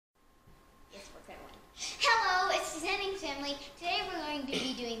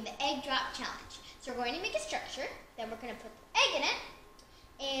cup challenge. So we're going to make a structure, then we're going to put the egg in it,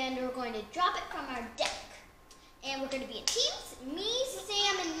 and we're going to drop it from our deck. And we're going to be in teams. Me,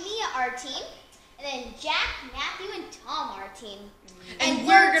 Sam, and Mia are our team. And then Jack, Matthew, and Tom are our team. And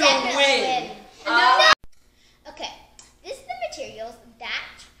we're going to win. Okay, this is the materials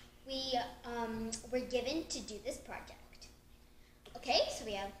that we were given to do this project. Okay, so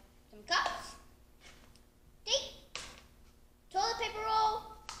we have some cups, tape, toilet paper roll,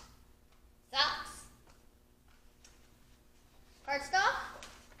 socks, cardstock,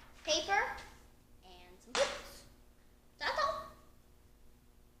 paper, and some books. That's all.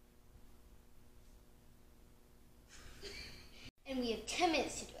 And we have 10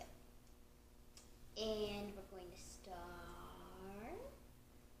 minutes to do it. And we're going to start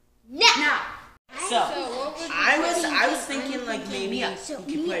now. So I was thinking like maybe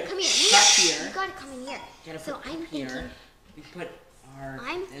we could put cup here. You gotta come in here. I'm thinking We put our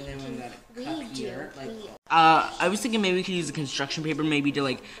I'm and then we got a we cup do here. Like the I was thinking maybe we could use the construction paper maybe to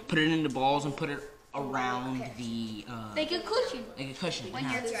like put it into balls and put it around the Like a cushion. like a cushion. when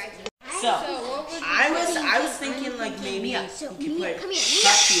Yeah. you're driving. So I was thinking like maybe we could put come here.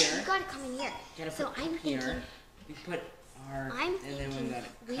 cup here. You gotta come in here. I'm thinking Here. We put our I'm and then we thinking got a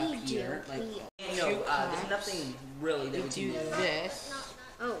cup we here. do Like the there's nothing really that we Do can do. this,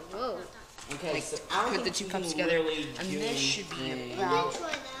 oh whoa. Okay, like, so I don't put the think two we cups can together, really and do this should be anything. about. Try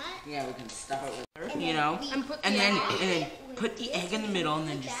that. Yeah, we can stuff it with, you know, And put and the then egg. and then put the egg in the middle, and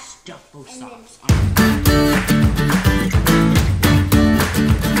then just stuff both And then- socks on.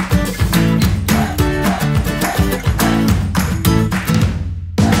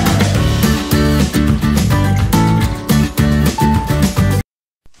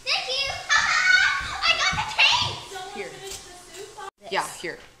 Thank you. I got the tape. Here. Yeah,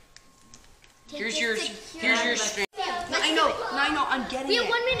 here. Here's your string. I know, I'm getting We have it.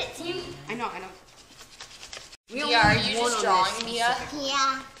 1 minute, Sam. I know. Yeah, are you just drawing, Mia?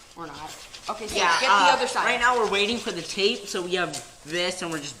 Yeah. Or not. Okay, so Yeah, get the other side. right now we're waiting for the tape, so we have this,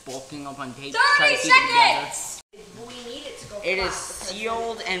 and we're just bulking up on tape. to 30 try to keep it together. seconds! We need it to go It is fast.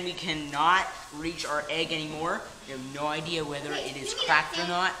 sealed, and we cannot reach our egg anymore. We have no idea whether it is cracked or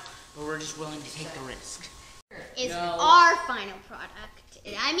not, but we're just willing to take the risk. Is our final product.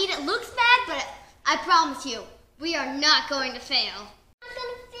 I mean, it looks bad, but I promise you, we are not going to fail. Not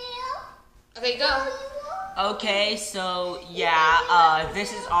gonna fail. Okay, go. Okay, so yeah,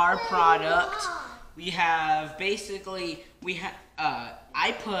 this is our product. We have basically we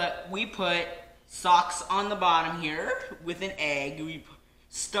put socks on the bottom here with an egg. We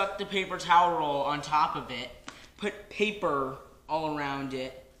stuck the paper towel roll on top of it. Put paper all around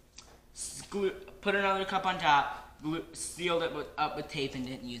it. Put another cup on top. Sealed it up with tape and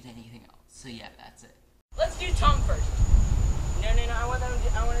didn't use anything else. So yeah, that's it. Let's do Tom first. No, I want to do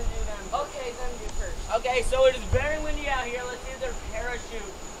them. Okay, then do first. Okay, so it is very windy out here. Let's do their parachute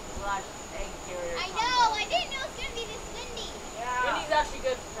slash egg carrier. I know. I didn't know it was gonna be this windy. Yeah. Windy's actually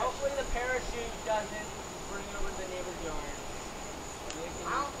good. Hopefully the parachute doesn't bring over the neighbor's yard. I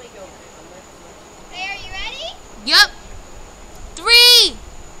don't think it'll be. Okay, are you ready? Yep. 3,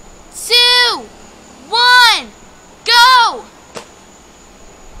 2, 1, go!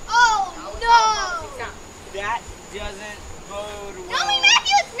 Oh no! That doesn't bode well. Tell me,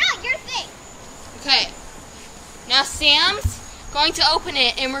 Matthew, it's not your thing. Okay. Now Sam's going to open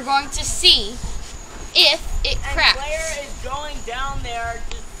it, and we're going to see if it And cracks. Claire is going down there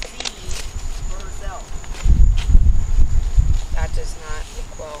to see for herself. That does not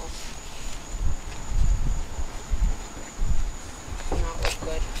look well. Not look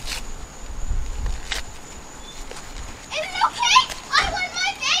good. Is it okay? I want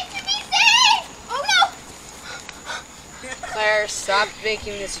my face to be seen. Oh no! Claire, stop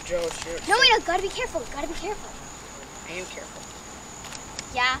making this a drill shoot. No, gotta be careful. Gotta be careful. I am careful.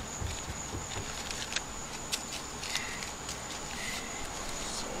 Yeah.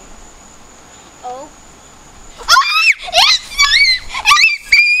 Oh.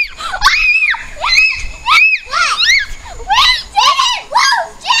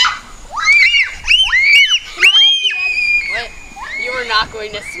 What? You were not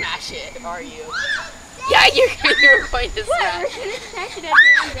going to smash it, are you? Yeah, you were going to smash it. I need to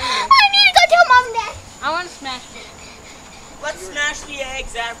go tell Mom and Dad. I want to smash it. Let's smash the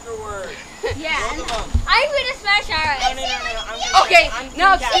eggs afterward. Yeah. Both of them. I'm gonna smash our No. I'm Okay, I'm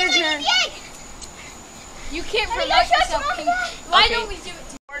now gonna it's your turn. You can't Let me promote go show yourself. some more. Why don't we do it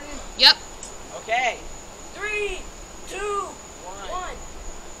Jordan. Yep. Okay. 3, 2, 1.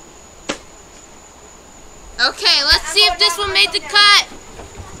 Okay, let's see if this one made the cut.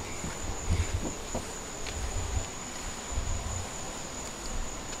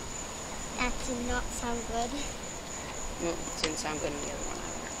 not sound good. No, it didn't sound good in the other one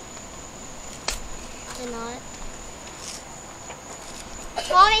either. Did not.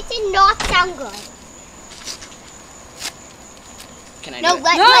 Mom, it did not sound good. Can I No, do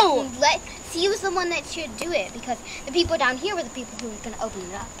it? let C was the one that should do it because the people down here were the people who were going to open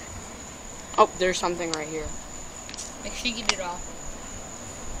it up. Oh, there's something right here. Make sure you get it off.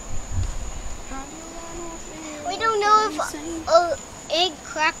 We don't know if egg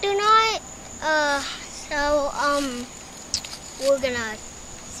cracked or not. So we're gonna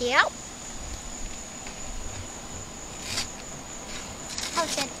see out.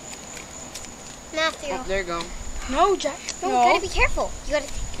 How's it? Matthew. Oh, there you go. No, Jack. No, you gotta be careful. You gotta.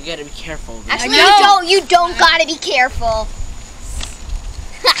 You gotta be careful. Actually, you don't. You don't gotta be careful.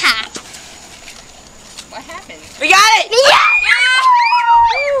 What happened? We got it!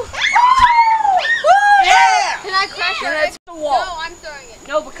 Yeah! Can I crash No, it? that's the wall. No, I'm throwing it.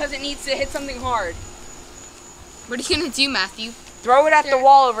 No, because it needs to hit something hard. What are you gonna do, Matthew? Throw it at the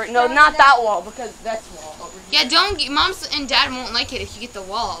wall over. No, not that wall, because that's wall over here. Yeah, don't get. Moms and Dad won't like it if you get the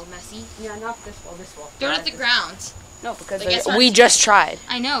wall all messy. Yeah, not this wall. This wall. Throw it at the ground. No, because Like, it's not- we just tried.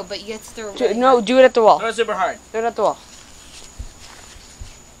 I know, but you have to throw it. No, do it at the wall. Throw it super hard. Do it at the wall.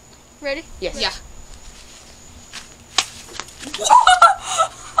 Ready? Yes. Yeah.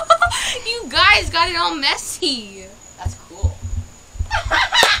 You guys got it all messy. That's cool.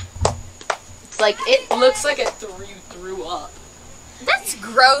 It's like it looks like it threw up. That's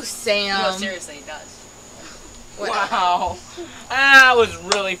gross, Sam. No, seriously, it does. Wow. That was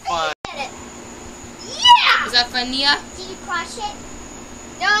really fun. Yeah! Was that fun, Nia? Did you crush it?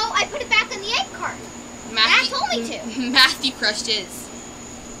 No, I put it back in the egg carton. Matthew told me to. Matthew crushed his.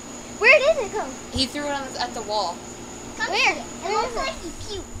 Where did it go? He threw it at the wall. Where? It looks like he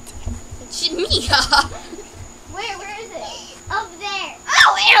puked. Mia.